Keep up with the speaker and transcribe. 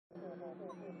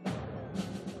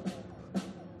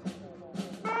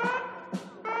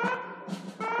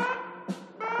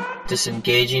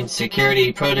disengaging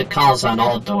security protocols on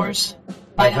all doors.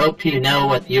 I hope you know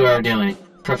what you are doing,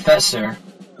 Professor.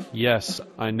 Yes,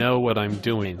 I know what I'm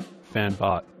doing,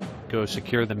 Fanbot. Go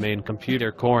secure the main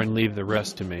computer core and leave the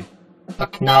rest to me.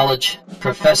 Acknowledge,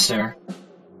 Professor.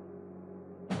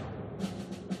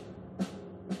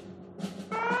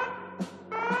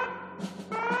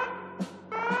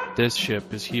 This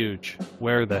ship is huge.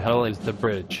 Where the hell is the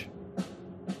bridge?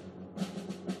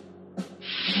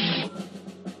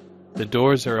 The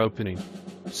doors are opening.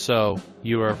 So,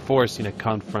 you are forcing a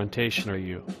confrontation, are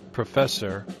you,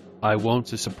 Professor? I won't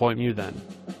disappoint you then.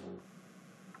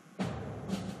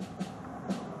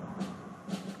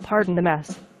 Pardon the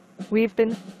mess. We've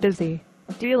been busy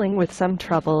dealing with some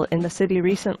trouble in the city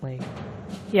recently.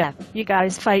 Yeah, you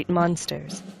guys fight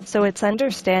monsters, so it's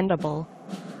understandable.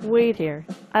 Wait here.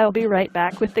 I'll be right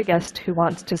back with the guest who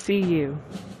wants to see you.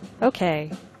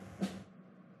 Okay.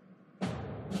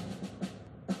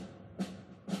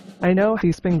 I know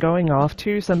he's been going off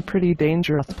to some pretty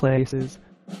dangerous places,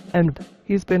 and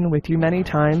he's been with you many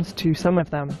times to some of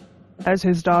them. As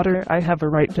his daughter, I have a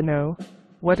right to know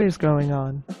what is going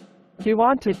on. He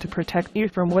wanted to protect you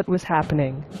from what was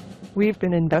happening. We've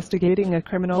been investigating a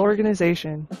criminal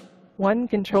organization, one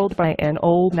controlled by an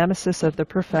old nemesis of the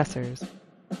professor's.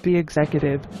 The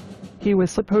executive. He was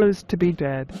supposed to be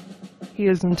dead. He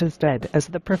isn't as dead as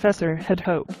the professor had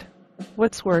hoped.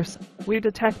 What's worse, we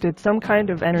detected some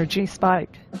kind of energy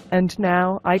spike, and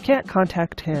now I can't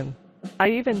contact him. I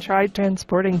even tried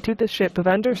transporting to the ship of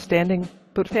understanding,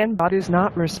 but Fanbot is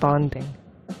not responding.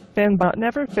 Fanbot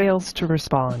never fails to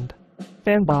respond.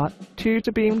 Fanbot, 2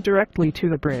 to beam directly to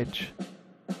the bridge.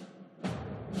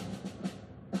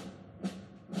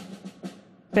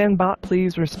 Fanbot,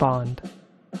 please respond.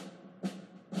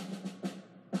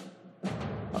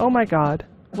 Oh my god,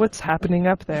 what's happening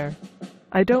up there?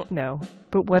 I don't know,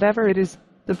 but whatever it is,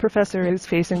 the professor is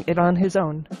facing it on his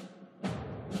own.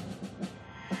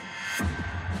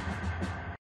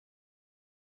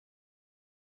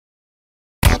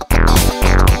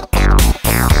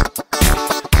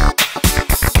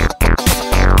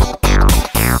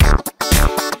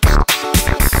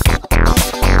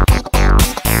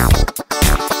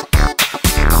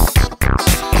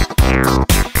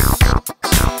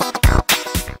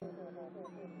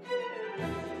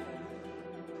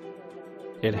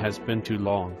 It has been too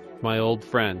long, my old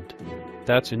friend.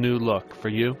 That's a new look for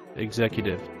you,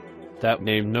 Executive. That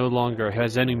name no longer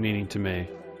has any meaning to me.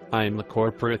 I am the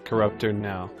Corporate Corruptor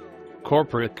now.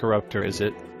 Corporate Corruptor, is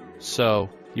it? So,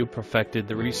 you perfected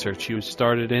the research you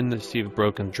started in the Sea of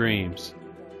Broken Dreams.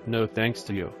 No thanks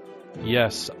to you.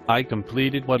 Yes, I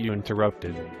completed what you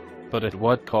interrupted. But at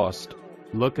what cost?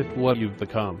 Look at what you've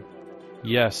become.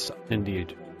 Yes,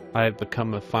 indeed. I have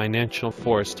become a financial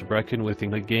force to reckon with in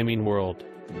the gaming world.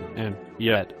 And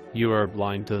yet, you are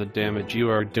blind to the damage you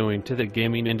are doing to the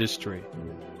gaming industry.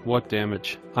 What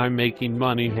damage? I'm making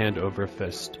money hand over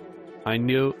fist. I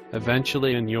knew,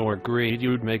 eventually in your greed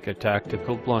you'd make a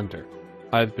tactical blunder.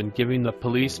 I've been giving the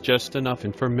police just enough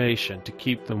information to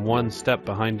keep them one step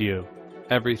behind you.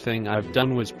 Everything I've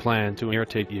done was planned to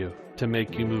irritate you, to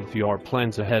make you move your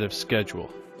plans ahead of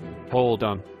schedule. Hold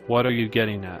on, what are you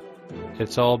getting at?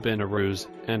 It's all been a ruse,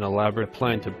 an elaborate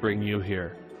plan to bring you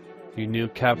here. You knew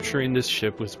capturing this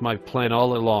ship was my plan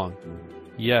all along.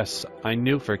 Yes, I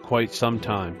knew for quite some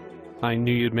time. I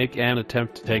knew you'd make an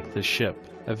attempt to take the ship,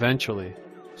 eventually.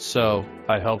 So,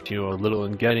 I helped you a little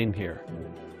in getting here.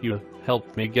 You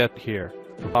helped me get here.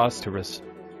 Preposterous.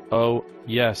 Oh,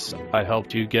 yes, I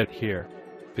helped you get here.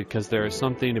 Because there is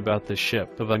something about the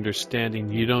ship of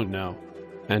understanding you don't know.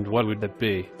 And what would it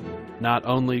be? Not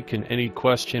only can any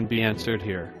question be answered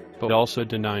here, but also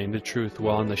denying the truth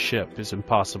while on the ship is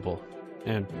impossible.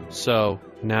 And so,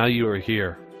 now you are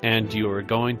here, and you are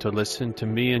going to listen to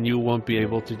me, and you won't be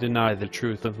able to deny the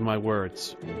truth of my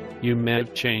words. You may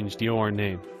have changed your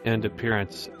name and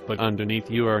appearance, but underneath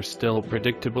you are still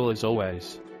predictable as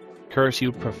always. Curse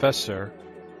you, Professor.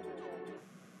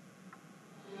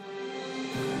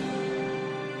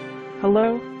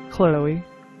 Hello, Chloe.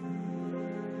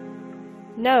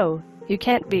 No, you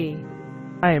can't be.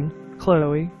 I'm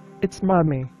Chloe. It's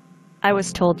Mommy. I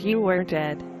was told you were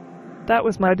dead. That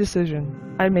was my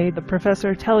decision. I made the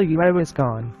professor tell you I was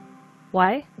gone.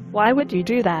 Why? Why would you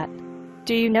do that?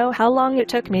 Do you know how long it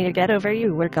took me to get over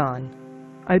you were gone?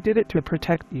 I did it to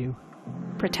protect you.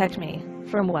 Protect me?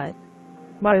 From what?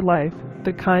 My life,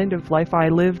 the kind of life I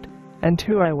lived, and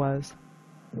who I was.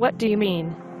 What do you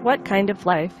mean? What kind of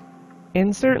life?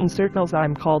 In certain circles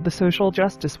I'm called the social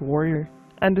justice warrior,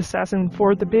 and assassin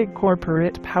for the big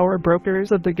corporate power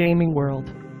brokers of the gaming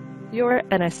world. You're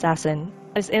an assassin,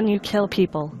 as in you kill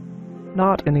people.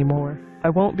 Not anymore. I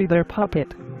won't be their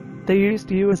puppet. They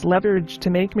used you as leverage to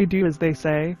make me do as they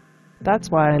say. That's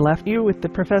why I left you with the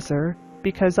professor,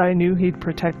 because I knew he'd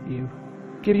protect you.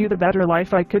 Give you the better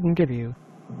life I couldn't give you.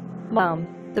 Mom,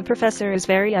 the professor is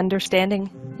very understanding.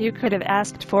 You could have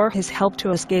asked for his help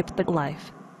to escape that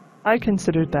life. I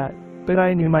considered that, but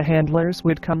I knew my handlers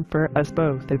would come for us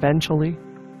both eventually.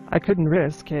 I couldn't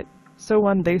risk it, so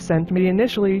when they sent me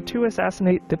initially to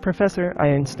assassinate the professor, I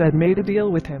instead made a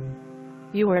deal with him.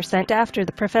 You were sent after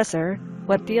the professor.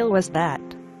 What deal was that?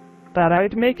 That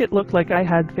I'd make it look like I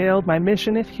had failed my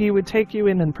mission if he would take you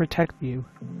in and protect you.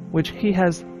 Which he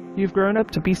has. You've grown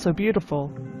up to be so beautiful.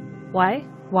 Why?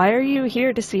 Why are you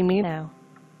here to see me now?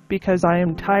 Because I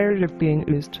am tired of being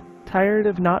used, tired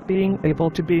of not being able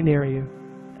to be near you.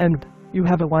 And you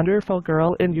have a wonderful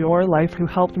girl in your life who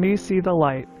helped me see the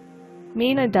light.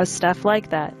 Mina does stuff like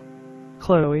that.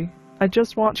 Chloe, I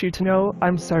just want you to know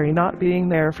I'm sorry not being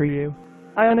there for you.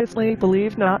 I honestly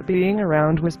believe not being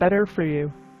around was better for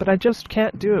you, but I just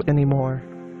can't do it anymore.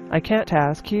 I can't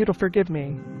ask you to forgive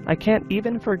me. I can't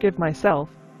even forgive myself.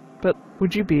 But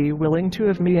would you be willing to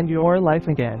have me in your life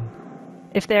again?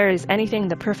 If there is anything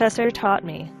the professor taught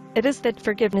me, it is that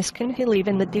forgiveness can heal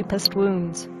even the deepest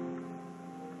wounds.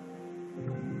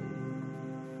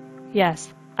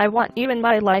 Yes, I want you in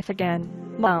my life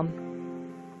again, Mom.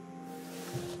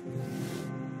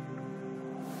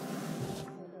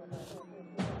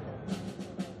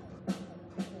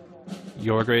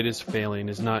 Your greatest failing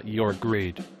is not your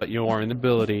greed, but your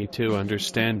inability to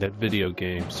understand that video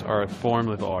games are a form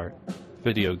of art.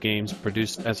 Video games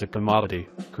produced as a commodity,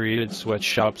 created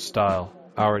sweatshop style,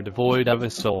 are devoid of a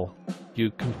soul.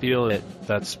 You can feel it,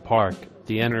 that spark,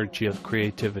 the energy of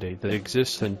creativity that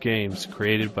exists in games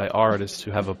created by artists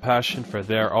who have a passion for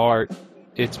their art.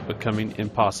 It's becoming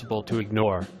impossible to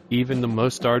ignore. Even the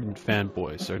most ardent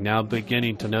fanboys are now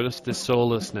beginning to notice the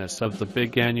soullessness of the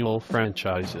big annual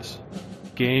franchises.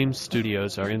 Game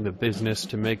studios are in the business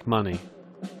to make money.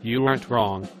 You aren't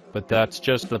wrong, but that's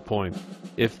just the point.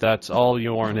 If that's all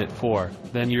you're in it for,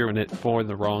 then you're in it for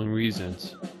the wrong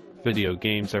reasons. Video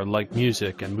games are like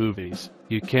music and movies.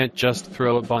 You can't just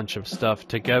throw a bunch of stuff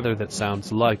together that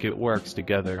sounds like it works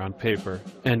together on paper,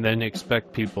 and then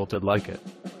expect people to like it.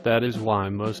 That is why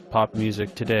most pop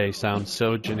music today sounds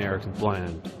so generic and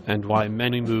bland, and why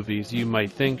many movies you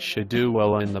might think should do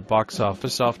well in the box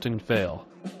office often fail.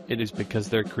 It is because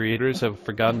their creators have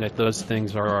forgotten that those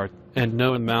things are art, and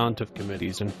no amount of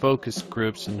committees and focus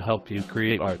groups can help you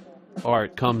create art.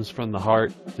 Art comes from the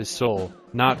heart, the soul,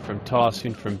 not from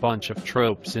tossing from bunch of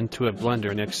tropes into a blender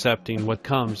and accepting what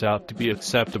comes out to be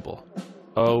acceptable.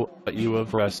 Oh, but you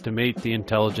overestimate the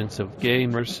intelligence of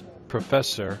gamers,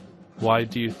 Professor. Why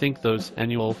do you think those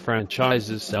annual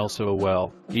franchises sell so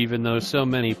well, even though so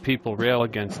many people rail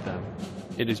against them?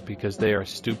 It is because they are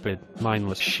stupid,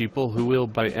 mindless sheeple who will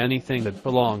buy anything that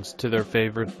belongs to their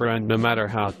favorite brand no matter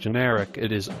how generic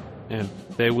it is, and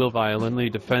they will violently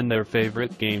defend their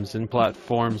favorite games and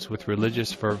platforms with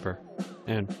religious fervor,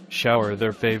 and shower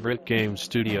their favorite game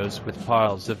studios with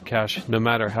piles of cash no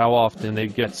matter how often they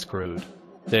get screwed.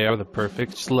 They are the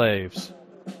perfect slaves.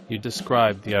 You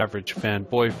described the average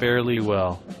fanboy fairly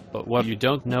well, but what you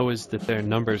don't know is that their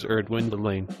numbers are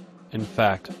dwindling. In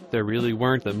fact, there really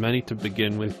weren't that many to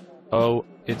begin with. Oh,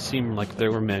 it seemed like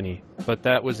there were many, but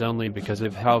that was only because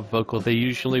of how vocal they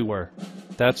usually were.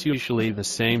 That's usually the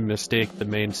same mistake the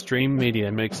mainstream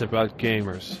media makes about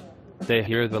gamers. They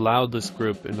hear the loudest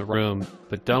group in the room,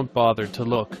 but don't bother to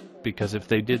look, because if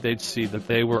they did they'd see that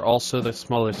they were also the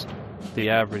smallest. The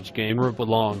average gamer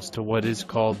belongs to what is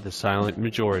called the silent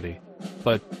majority.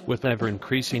 But, with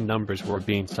ever-increasing numbers we're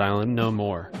being silent no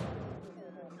more.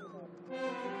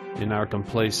 In our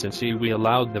complacency we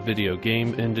allowed the video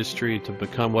game industry to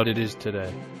become what it is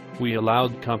today. We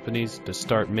allowed companies to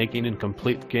start making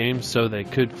incomplete games so they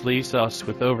could fleece us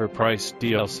with overpriced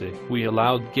DLC. We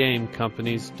allowed game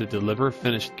companies to deliver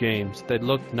finished games that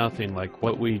looked nothing like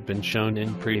what we'd been shown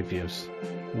in previews.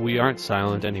 We aren't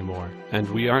silent anymore, and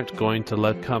we aren't going to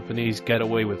let companies get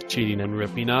away with cheating and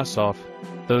ripping us off.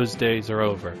 Those days are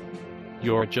over.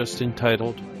 You're just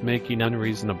entitled, making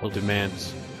unreasonable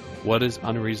demands. What is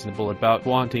unreasonable about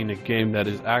wanting a game that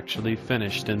is actually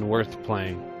finished and worth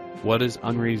playing? What is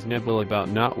unreasonable about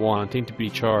not wanting to be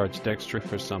charged extra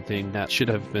for something that should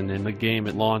have been in the game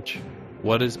at launch?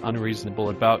 What is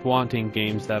unreasonable about wanting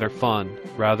games that are fun,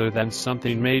 rather than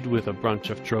something made with a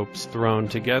bunch of tropes thrown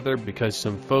together because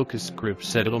some focus group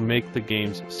said it'll make the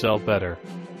games sell better?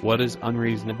 What is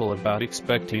unreasonable about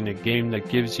expecting a game that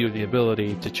gives you the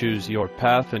ability to choose your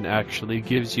path and actually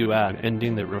gives you an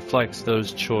ending that reflects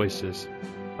those choices?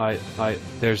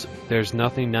 There's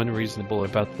nothing unreasonable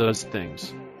about those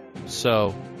things.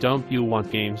 So, don't you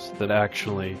want games that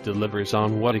actually delivers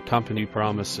on what a company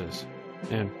promises?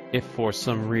 And if for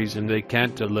some reason they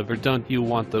can't deliver, don't you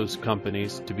want those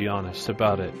companies to be honest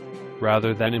about it,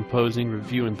 rather than imposing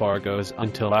review embargoes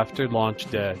until after launch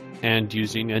day, and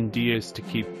using NDAs to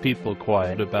keep people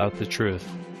quiet about the truth?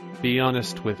 Be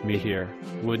honest with me here.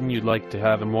 Wouldn't you like to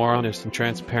have a more honest and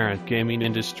transparent gaming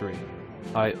industry?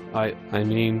 I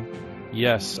mean,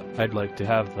 yes, I'd like to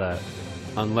have that.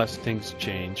 Unless things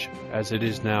change, as it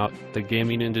is now, the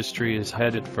gaming industry is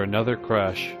headed for another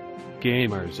crash.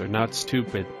 Gamers are not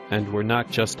stupid, and we're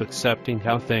not just accepting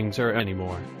how things are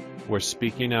anymore. We're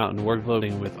speaking out and we're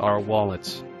voting with our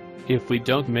wallets. If we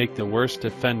don't make the worst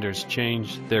offenders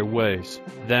change their ways,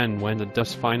 then when the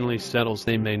dust finally settles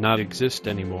they may not exist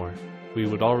anymore. We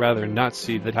would all rather not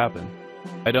see that happen.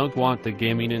 I don't want the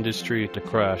gaming industry to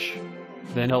crash.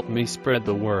 Then help me spread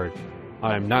the word.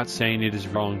 I am not saying it is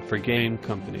wrong for game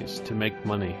companies to make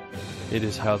money. It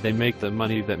is how they make the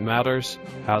money that matters,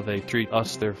 how they treat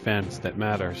us their fans that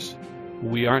matters.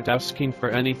 We aren't asking for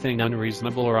anything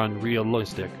unreasonable or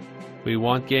unrealistic. We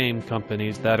want game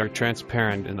companies that are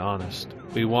transparent and honest.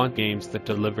 We want games that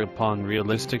deliver upon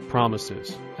realistic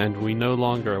promises, and we no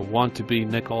longer want to be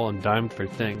nickel and dimed for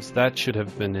things that should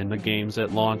have been in the games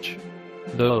at launch.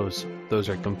 Those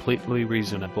are completely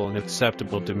reasonable and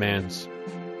acceptable demands.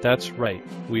 That's right,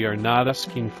 we are not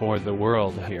asking for the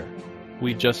world here.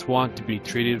 We just want to be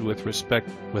treated with respect,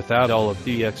 without all of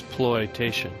the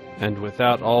exploitation, and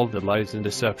without all the lies and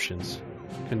deceptions.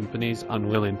 Companies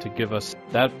unwilling to give us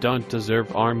that don't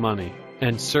deserve our money,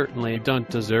 and certainly don't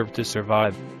deserve to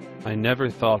survive. I never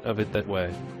thought of it that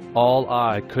way. All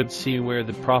I could see were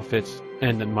the profits,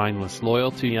 and the mindless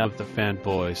loyalty of the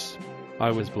fanboys.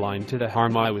 I was blind to the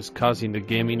harm I was causing the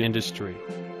gaming industry.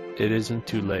 It isn't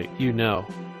too late, you know.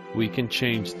 We can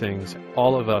change things,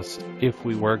 all of us, if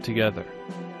we work together.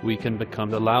 We can become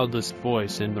the loudest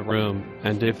voice in the room,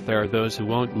 and if there are those who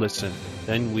won't listen,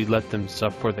 then we let them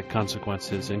suffer the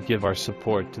consequences and give our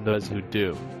support to those who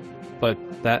do. But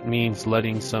that means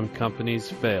letting some companies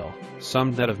fail,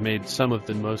 some that have made some of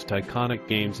the most iconic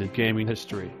games in gaming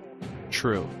history.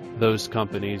 True, those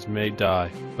companies may die,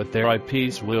 but their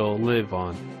IPs will live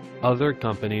on. Other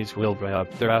companies will buy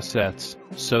up their assets,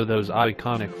 so those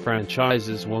iconic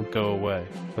franchises won't go away,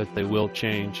 but they will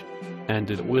change,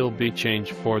 and it will be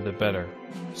changed for the better.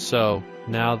 So,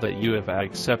 now that you have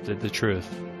accepted the truth,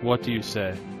 what do you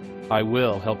say? I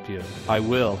will help you. I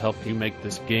will help you make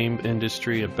this game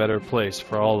industry a better place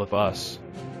for all of us.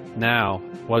 Now,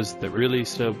 was that really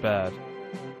so bad?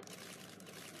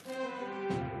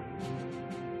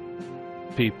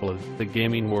 People of the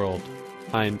gaming world,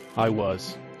 I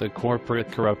was the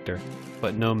corporate corruptor,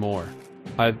 but no more.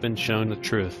 I've been shown the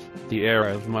truth, the error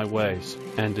of my ways,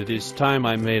 and it is time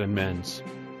I made amends.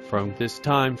 From this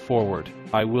time forward,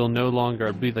 I will no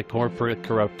longer be the corporate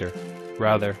corruptor.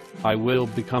 Rather, I will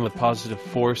become a positive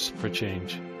force for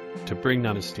change, to bring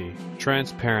honesty,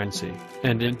 transparency,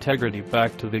 and integrity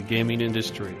back to the gaming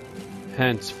industry.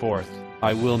 Henceforth,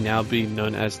 I will now be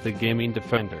known as the Gaming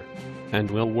Defender, and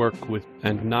will work with,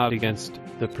 and not against,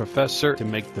 the professor to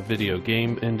make the video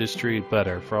game industry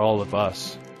better for all of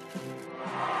us.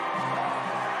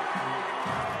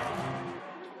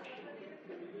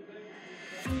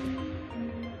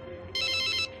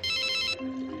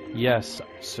 Yes,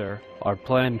 sir, our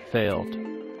plan failed.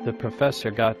 The professor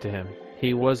got to him.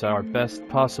 He was our best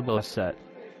possible asset.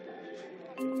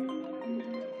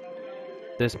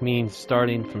 This means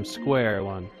starting from square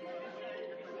one.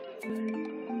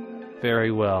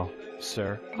 Very well,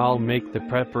 sir, I'll make the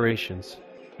preparations.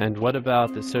 And what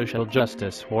about the social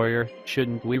justice warrior?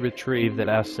 Shouldn't we retrieve that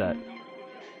asset?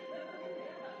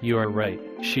 You are right,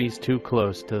 she's too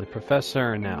close to the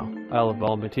professor now. I'll have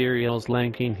all materials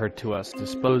linking her to us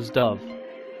disposed of.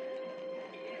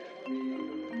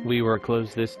 We were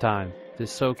close this time. The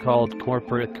so-called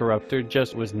corporate corruptor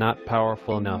just was not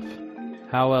powerful enough.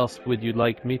 How else would you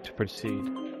like me to proceed?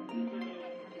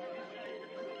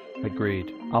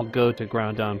 Agreed. I'll go to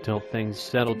ground until things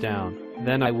settle down.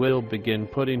 Then I will begin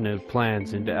putting new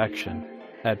plans into action.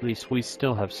 At least we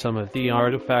still have some of the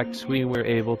artifacts we were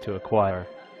able to acquire.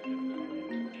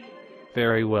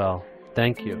 Very well.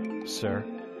 Thank you, sir.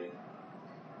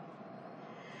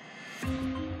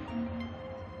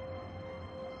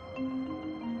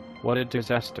 What a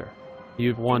disaster.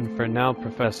 You've won for now,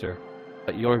 Professor.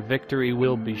 But your victory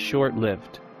will be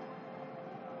short-lived.